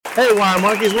Hey, Wire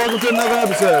Monkeys, welcome to another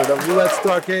episode of Let's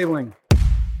Start Cabling.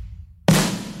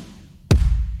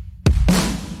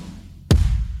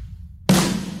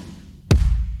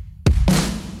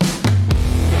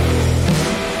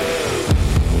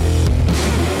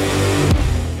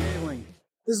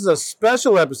 This is a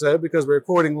special episode because we're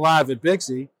recording live at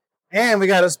Bixie, and we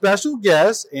got a special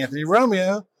guest, Anthony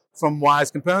Romeo from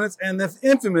Wise Components and the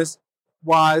infamous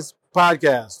WiseUP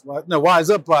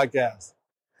podcast.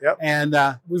 Yep. And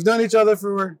we've known each other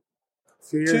for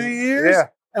 2 years. Yeah.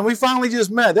 And we finally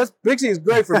just met. Bixie is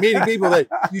great for meeting people that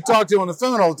you talk to on the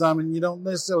phone all the time and you don't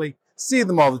necessarily see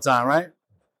them all the time, right?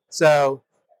 So,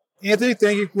 Anthony,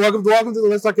 thank you. Welcome to the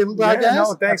Let's Talk Cabling podcast. Yeah,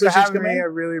 no, thanks for having me. I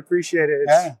really appreciate it.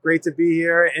 It's great to be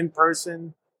here in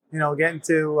person, getting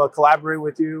to collaborate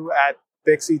with you at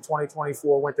Bixie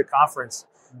 2024 Winter Conference.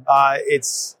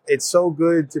 It's so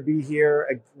good to be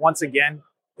here once again.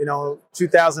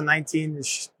 2019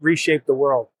 reshaped the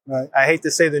world. Right. I hate to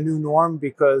say the new norm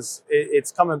because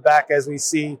it's coming back as we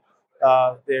see.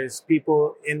 There's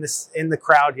people in the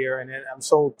crowd here, and I'm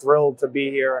so thrilled to be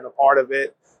here and a part of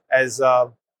it. As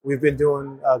we've been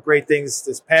doing great things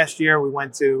this past year, we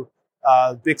went to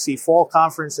Bixie Fall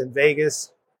Conference in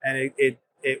Vegas, and it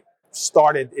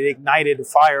ignited a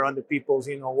fire under people's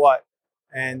and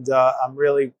I'm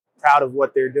really proud of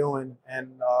what they're doing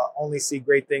and only see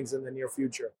great things in the near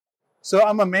future. So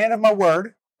I'm a man of my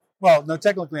word. Well, no,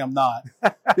 technically I'm not,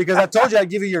 because I told you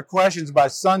I'd give you your questions by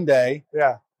Sunday.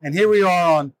 Yeah. And here we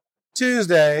are on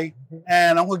Tuesday,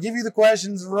 and I'm going to give you the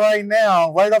questions right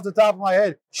now, right off the top of my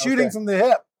head, shooting from the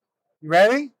hip. You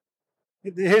ready?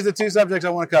 Here's the two subjects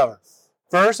I want to cover.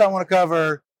 First, I want to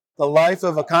cover the life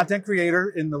of a content creator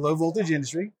in the low voltage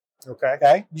industry.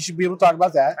 Okay. You should be able to talk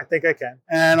about that. I think I can.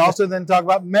 And also then talk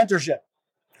about mentorship.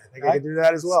 I think I can do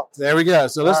that as well. There we go.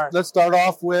 So let's start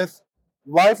off with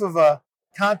life of a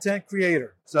content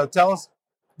creator. So tell us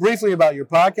briefly about your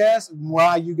podcast and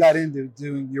why you got into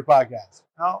doing your podcast.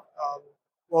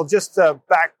 Well, just to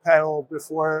backpedal,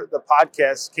 before the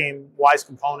podcast came Wise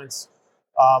Components.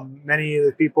 Many of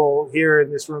the people here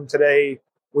in this room today,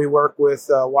 we work with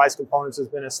Wise Components has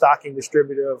been a stocking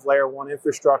distributor of Layer 1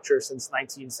 infrastructure since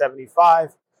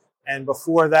 1975. And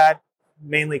before that,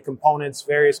 mainly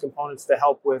various components to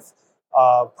help with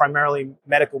primarily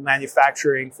medical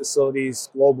manufacturing facilities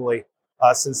globally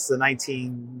since the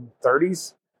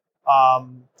 1930s.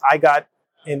 I got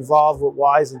involved with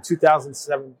Wise in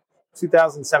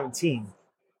 2017.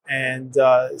 And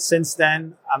since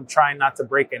then, I'm trying not to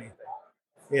break anything.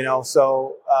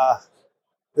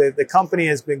 The company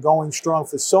has been going strong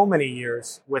for so many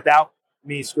years without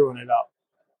me screwing it up.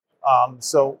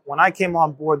 So when I came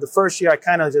on board the first year, I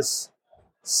kind of just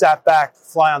sat back,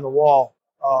 fly on the wall,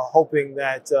 hoping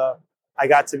that I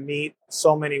got to meet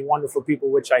so many wonderful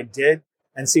people, which I did,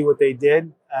 and see what they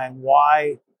did and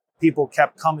why people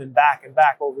kept coming back and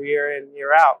back over year in,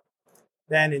 year out.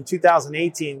 Then in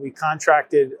 2018, we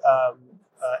contracted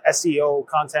SEO,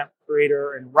 content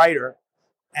creator and writer,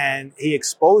 and he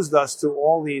exposed us to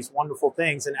all these wonderful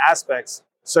things and aspects: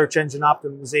 search engine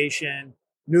optimization,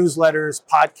 newsletters,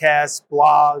 podcasts,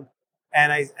 blog.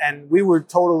 And we were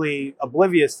totally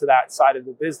oblivious to that side of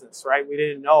the business, right? We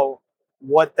didn't know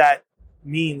what that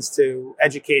means to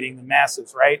educating the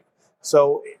masses, right?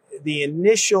 So the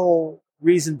initial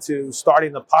reason to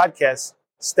starting the podcast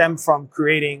stemmed from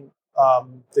creating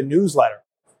the newsletter.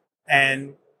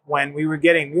 And when we were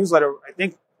getting newsletter, I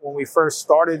think when we first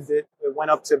started it went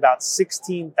up to about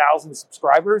 16,000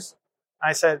 subscribers.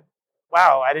 I said,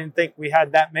 wow, I didn't think we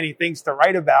had that many things to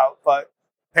write about, but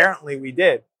apparently we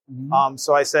did. Mm-hmm.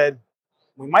 So I said,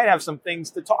 we might have some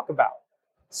things to talk about.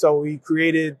 So we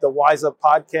created the WiseUP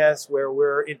podcast, where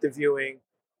we're interviewing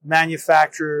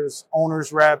manufacturers,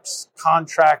 owners reps,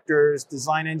 contractors,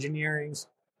 design engineerings,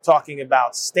 talking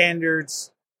about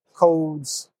standards,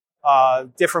 codes,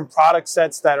 different product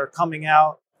sets that are coming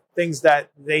out, things that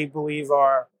they believe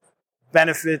are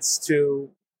benefits to,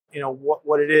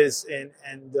 what it is.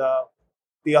 And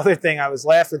the other thing, I was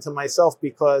laughing to myself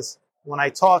because when I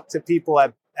talk to people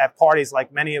at parties,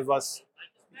 like many of us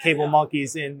cable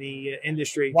monkeys in the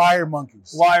industry, Wire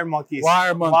monkeys. Wait, Let me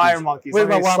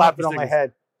slap it on my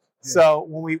head. Yeah. So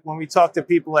when we talk to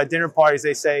people at dinner parties,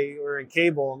 they say we're in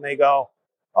cable, and they go,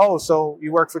 "Oh, so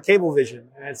you work for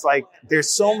Cablevision?" And it's like there's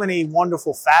so many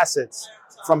wonderful facets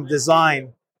from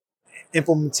design,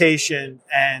 implementation,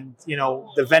 and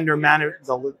the vendor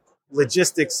the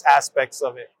logistics aspects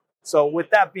of it. So with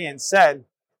that being said,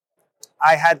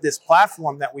 I had this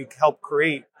platform that we helped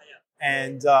create,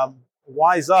 and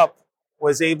WiseUP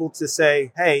was able to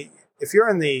say, hey, if you're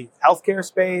in the healthcare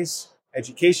space,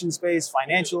 education space,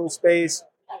 financial space,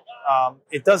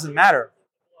 it doesn't matter.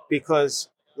 because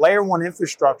layer one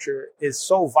infrastructure is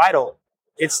so vital.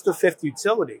 It's the fifth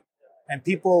utility, and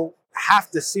people have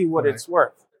to see what it's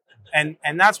worth. And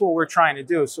that's what we're trying to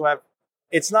do. So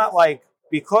it's not like,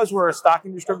 because we're a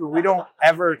stocking distributor, we don't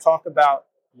ever talk about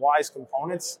Wise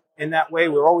components in that way.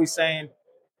 We're always saying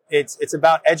it's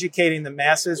about educating the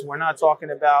masses. We're not talking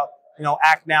about,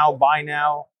 act now, buy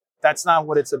now. That's not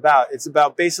what it's about. It's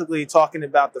about basically talking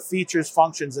about the features,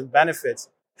 functions, and benefits,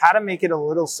 how to make it a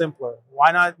little simpler.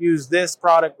 Why not use this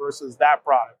product versus that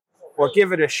product, or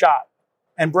give it a shot,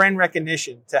 and brand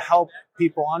recognition to help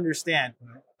people understand.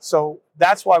 So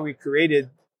that's why we created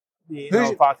the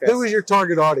podcast. Who is your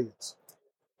target audience?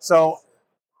 So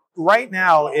right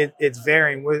now it's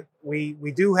varying.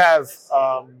 We do have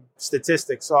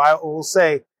statistics. So I will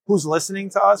say who's listening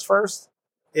to us first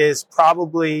is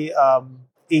probably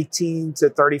 18 to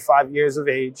 35 years of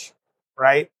age,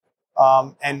 right?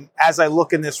 And as I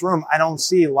look in this room, I don't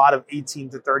see a lot of 18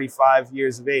 to 35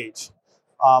 years of age.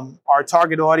 Our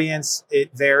target audience,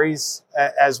 it varies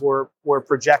as we're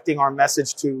projecting our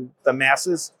message to the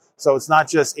masses. So it's not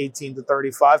just 18 to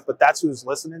 35, but that's who's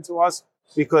listening to us,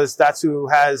 because that's who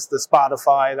has the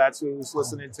Spotify, that's who's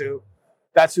listening to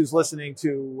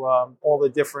all the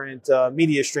different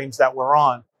media streams that we're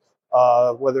on,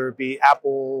 whether it be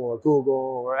Apple or Google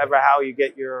or wherever, how you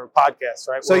get your podcasts,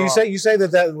 right? So you say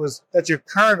that's your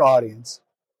current audience.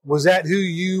 Was that who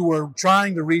you were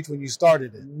trying to reach when you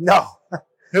started it? No.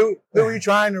 Who were you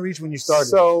trying to reach when you started?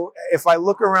 So if I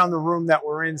look around the room that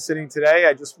we're in sitting today,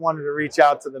 I just wanted to reach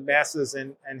out to the masses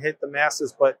and hit the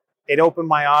masses, but it opened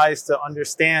my eyes to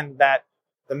understand that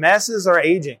the masses are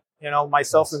aging,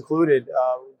 myself included.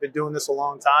 We've been doing this a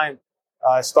long time.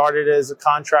 I started as a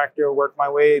contractor, worked my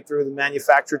way through the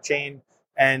manufacturer chain,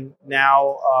 and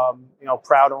now,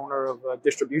 proud owner of a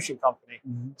distribution company.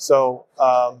 Mm-hmm. So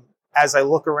as I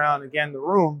look around again the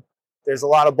room, there's a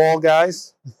lot of bald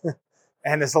guys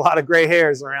and there's a lot of gray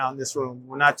hairs around this room.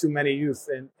 We're not too many youth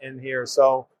in here.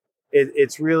 So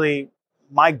it's really,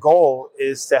 my goal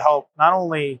is to help not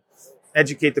only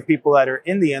educate the people that are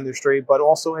in the industry, but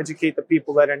also educate the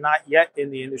people that are not yet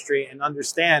in the industry and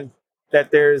understand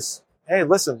that there's, hey,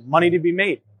 listen, money to be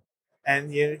made,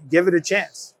 and you give it a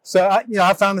chance. So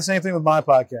I found the same thing with my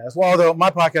podcast. Well, although my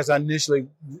podcast, I initially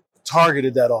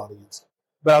targeted that audience,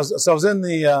 but I was in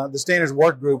the standards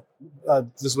work group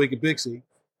this week at Bixie,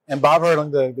 and Bob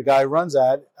Hurling, the guy who runs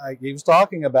that, he was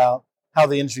talking about how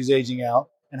the industry is aging out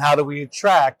and how do we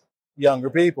attract younger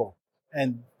people,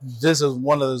 and this is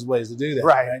one of those ways to do that,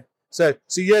 right? So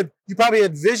you probably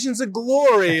had visions of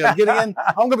glory of getting in.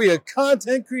 I'm going to be a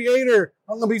content creator.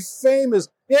 I'm going to be famous,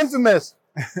 infamous.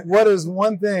 What is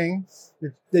one thing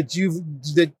that you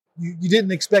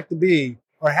didn't expect to be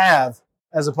or have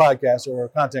as a podcaster or a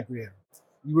content creator?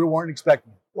 You weren't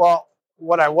expecting. Well,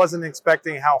 what I wasn't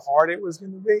expecting, how hard it was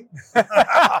going to be.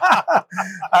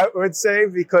 I would say,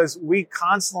 because we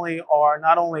constantly are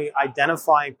not only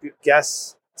identifying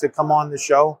guests to come on the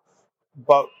show,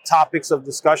 but topics of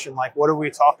discussion, like what do we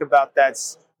talk about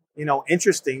that's,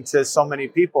 interesting to so many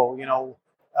people.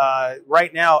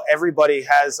 Right now, everybody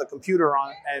has a computer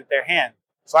at their hand.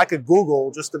 So I could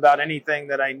Google just about anything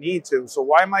that I need to. So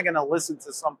why am I going to listen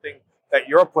to something that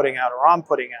you're putting out or I'm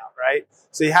putting out, right?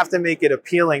 So you have to make it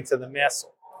appealing to the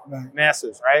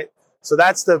masses, right? So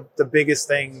that's the biggest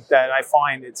thing that I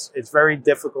find. It's very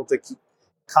difficult to keep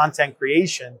content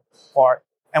creation part.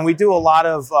 And we do a lot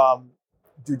of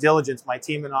due diligence. My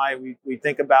team and I, we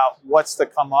think about what's to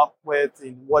come up with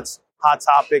and what's hot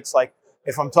topics. Like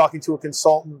if I'm talking to a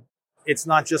consultant, it's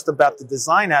not just about the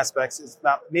design aspects. It's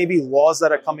about maybe laws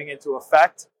that are coming into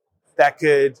effect that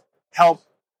could help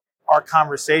our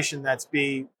conversation that's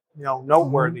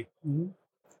noteworthy. Mm-hmm.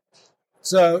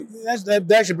 So that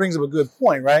actually brings up a good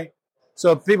point, right?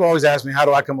 So people always ask me, how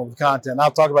do I come up with content?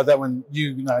 I'll talk about that when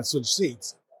you and I switch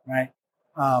seats, right?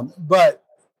 But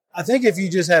I think if you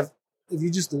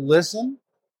just listen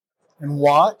and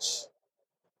watch,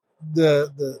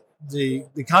 the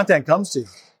content comes to you.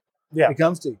 Yeah, it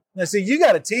comes to you. Now, see, you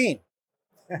got a team.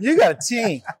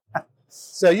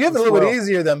 So you have it a little bit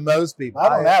easier than most people. I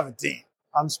don't have a team.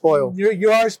 I'm spoiled.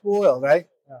 You are spoiled, right?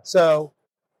 Yeah. So,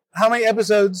 how many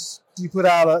episodes do you put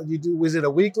out? Was it a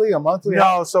weekly, a monthly?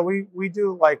 No, so we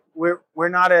do we're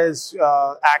not as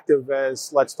active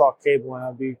as Let's Talk Cable, and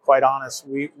I'll be quite honest.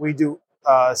 We do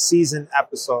season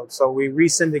episodes, so we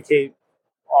re-syndicate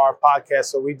our podcast.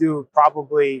 So we do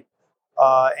probably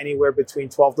anywhere between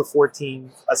 12 to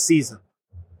 14 a season,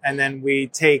 and then we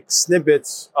take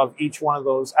snippets of each one of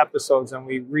those episodes and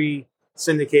we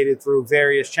re-syndicate it through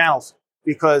various channels.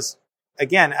 Because,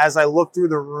 again, as I look through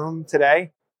the room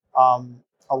today,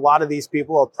 a lot of these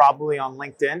people are probably on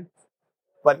LinkedIn.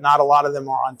 but not a lot of them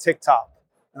are on TikTok.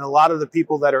 And a lot of the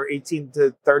people that are 18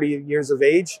 to 30 years of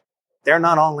age, they're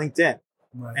not on LinkedIn.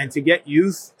 Right. And to get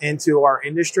youth into our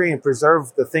industry and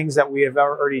preserve the things that we have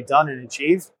already done and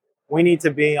achieved, we need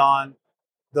to be on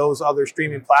those other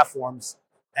streaming platforms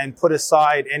and put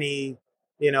aside any,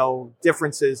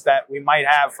 differences that we might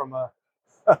have from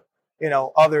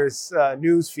others'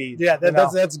 news feed. Yeah,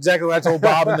 that's exactly what I told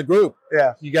Bob in the group.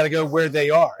 Yeah. You got to go where they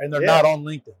are, and they're not on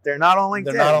LinkedIn. They're not on LinkedIn.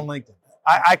 They're not on LinkedIn.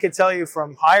 I could tell you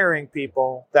from hiring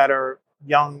people that are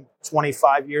young,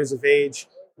 25 years of age,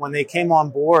 when they came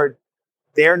on board,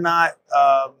 they're not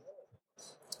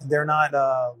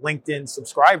LinkedIn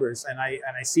subscribers, and I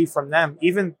see from them,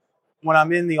 even when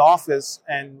I'm in the office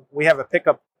and we have a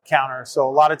pickup counter. So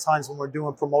a lot of times when we're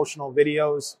doing promotional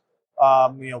videos,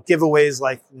 giveaways,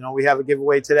 like we have a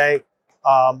giveaway today.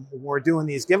 When we're doing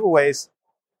these giveaways,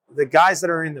 the guys that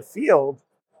are in the field,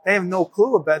 they have no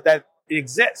clue about that it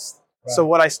exists. Right. So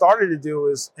what I started to do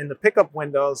is in the pickup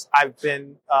windows, I've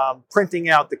been printing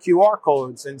out the QR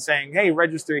codes and saying, hey,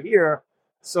 register here,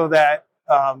 so that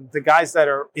the guys that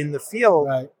are in the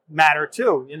field matter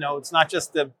too. It's not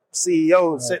just the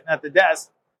CEO sitting at the desk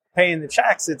paying the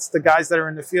checks. It's the guys that are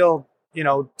in the field,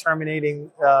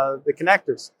 terminating the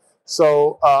connectors.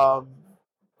 So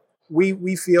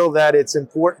we feel that it's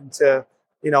important to,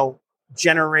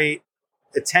 generate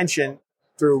attention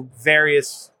through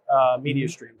various media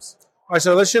streams. All right,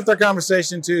 so let's shift our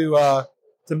conversation to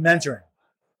mentoring.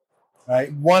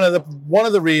 Right, one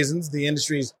of the reasons the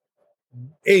industry's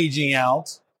aging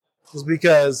out is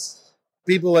because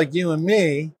people like you and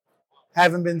me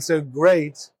haven't been so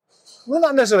great. Well,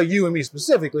 not necessarily you and me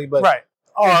specifically, but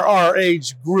our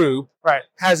age group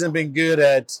hasn't been good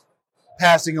at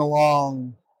passing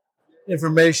along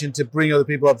information to bring other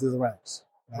people up through the ranks.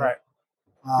 Right.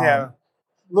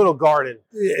 Little guarded.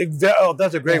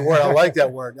 That's a great word. I like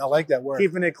that word.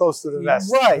 Keeping it close to the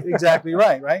vest. Right. Exactly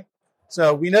right. Right.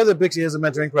 So we know that Bixie has a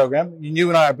mentoring program. You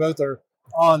and I are both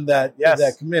on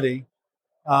that committee.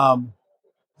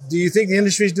 Do you think the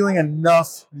industry is doing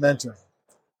enough mentoring?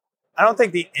 I don't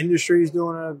think the industry is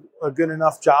doing a good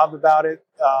enough job about it,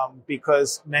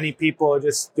 because many people are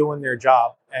just doing their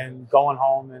job and going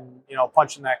home and,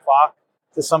 punching that clock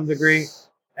to some degree.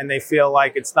 And they feel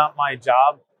like it's not my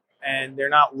job, and they're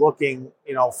not looking,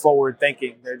 forward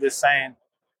thinking. They're just saying,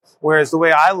 whereas the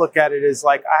way I look at it is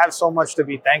like, I have so much to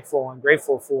be thankful and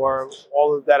grateful for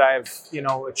all of that I've,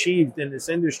 achieved in this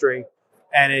industry.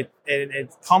 And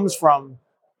it comes from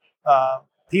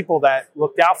people that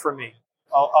looked out for me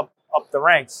up the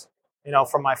ranks,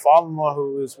 from my father-in-law,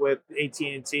 who was with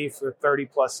AT&T for 30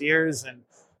 plus years. And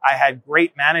I had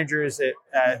great managers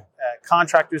at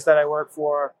contractors that I work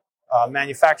for,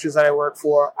 manufacturers that I work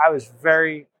for. I was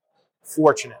very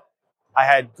fortunate. I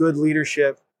had good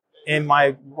leadership in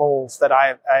my roles that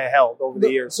I held over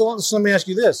the years. So let me ask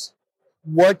you this.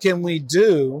 What can we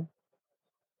do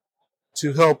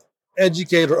to help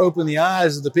educate or open the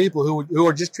eyes of the people who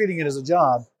are just treating it as a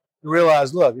job to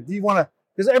realize, look, if you want to,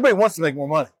 because everybody wants to make more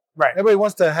money. Right. Everybody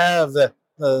wants to have the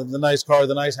nice car,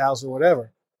 the nice house, or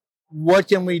whatever. What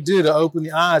can we do to open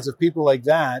the eyes of people like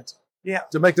that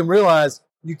to make them realize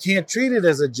you can't treat it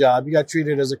as a job, you got to treat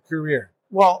it as a career?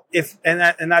 Well,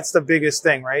 that's the biggest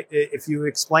thing, right? If you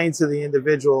explain to the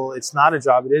individual it's not a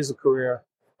job, it is a career,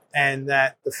 and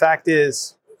that the fact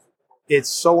is it's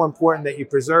so important that you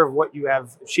preserve what you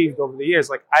have achieved over the years.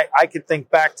 Like I could think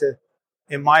back to,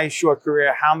 in my short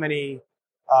career, how many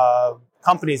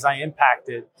companies I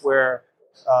impacted where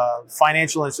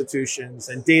financial institutions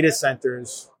and data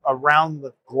centers around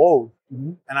the globe.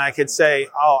 Mm-hmm. And I could say,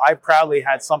 I proudly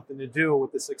had something to do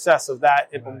with the success of that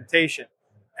implementation.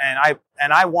 Right.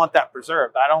 And I want that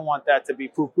preserved. I don't want that to be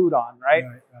poo-pooed on, right?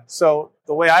 So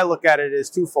the way I look at it is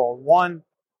twofold. One,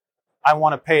 I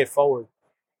want to pay it forward,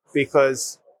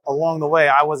 because along the way,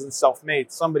 I wasn't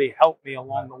self-made. Somebody helped me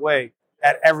along the way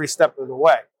at every step of the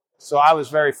way. So I was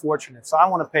very fortunate. So I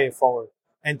want to pay it forward.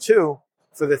 And two,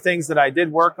 for the things that I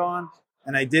did work on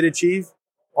and I did achieve,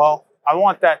 well, I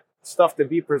want that stuff to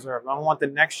be preserved. I want the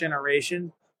next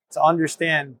generation to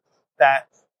understand that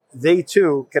they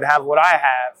too could have what I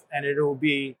have, and it will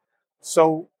be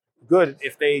so good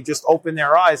if they just open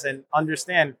their eyes and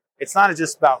understand it's not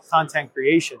just about content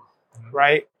creation,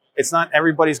 right? It's not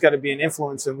everybody's got to be an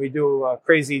influencer and we do a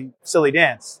crazy, silly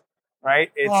dance,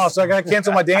 right? So I got to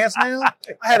cancel my dance now?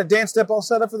 I had a dance step all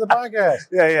set up for the podcast.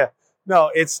 Yeah.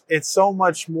 No, it's so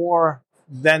much more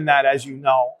than that, as you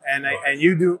know, and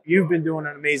you've been doing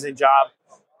an amazing job,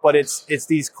 but it's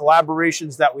these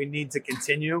collaborations that we need to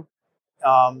continue.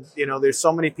 There's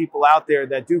so many people out there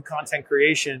that do content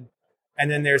creation,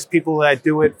 and then there's people that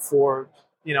do it for,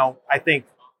 I think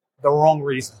the wrong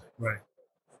reason. Right.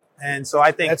 And so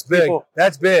I think that's big.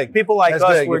 That's big. People like us,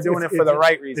 we're doing it for the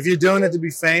right reason. If you're doing it to be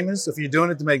famous, if you're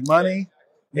doing it to make money,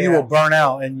 you will burn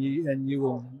out, and you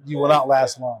will not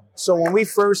last long. So when we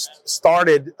first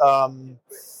started,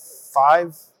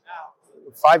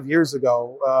 5 years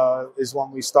ago is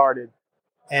when we started,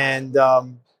 and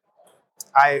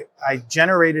I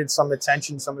generated some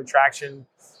attention, some attraction,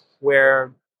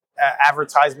 where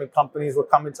advertisement companies were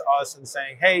coming to us and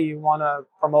saying, "Hey, you want to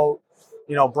promote,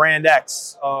 brand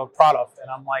X product?" And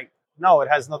I'm like, "No, it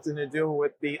has nothing to do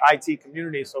with the IT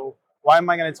community. So why am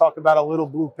I going to talk about a little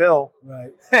blue pill?"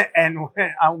 Right. And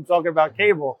I'm talking about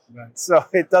cable. Right. So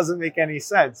it doesn't make any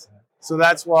sense. Right. So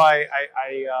that's why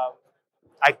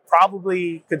I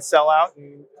probably could sell out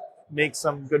and make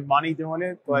some good money doing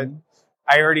it, but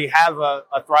I already have a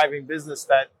thriving business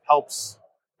that helps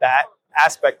that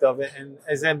aspect of it. And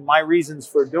as in my reasons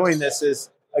for doing this is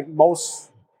like most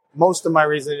of my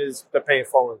reason is to pay it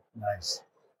forward. Nice.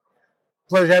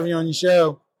 Pleasure having you on your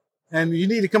show. And you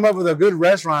need to come up with a good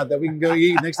restaurant that we can go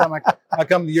eat next time I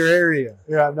come to your area.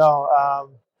 Yeah, no.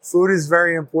 Food is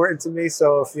very important to me.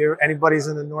 So if anybody's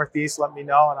in the Northeast, let me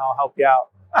know and I'll help you out.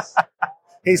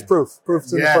 He's proof.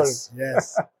 Proof's in the pudding.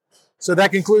 Yes. So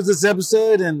that concludes this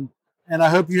episode, and I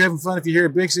hope you're having fun if you're here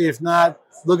at Bixie. If not,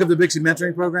 look up the Bixie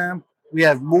Mentoring Program. We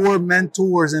have more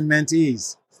mentors and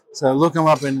mentees. So look them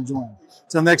up and enjoy them.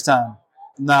 Till next time,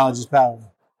 knowledge is power.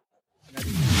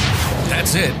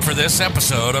 That's it for this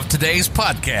episode of today's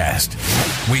podcast.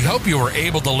 We hope you were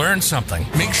able to learn something.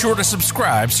 Make sure to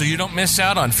subscribe so you don't miss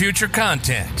out on future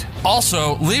content.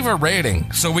 Also, leave a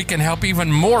rating so we can help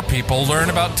even more people learn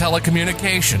about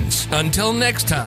telecommunications. Until next time.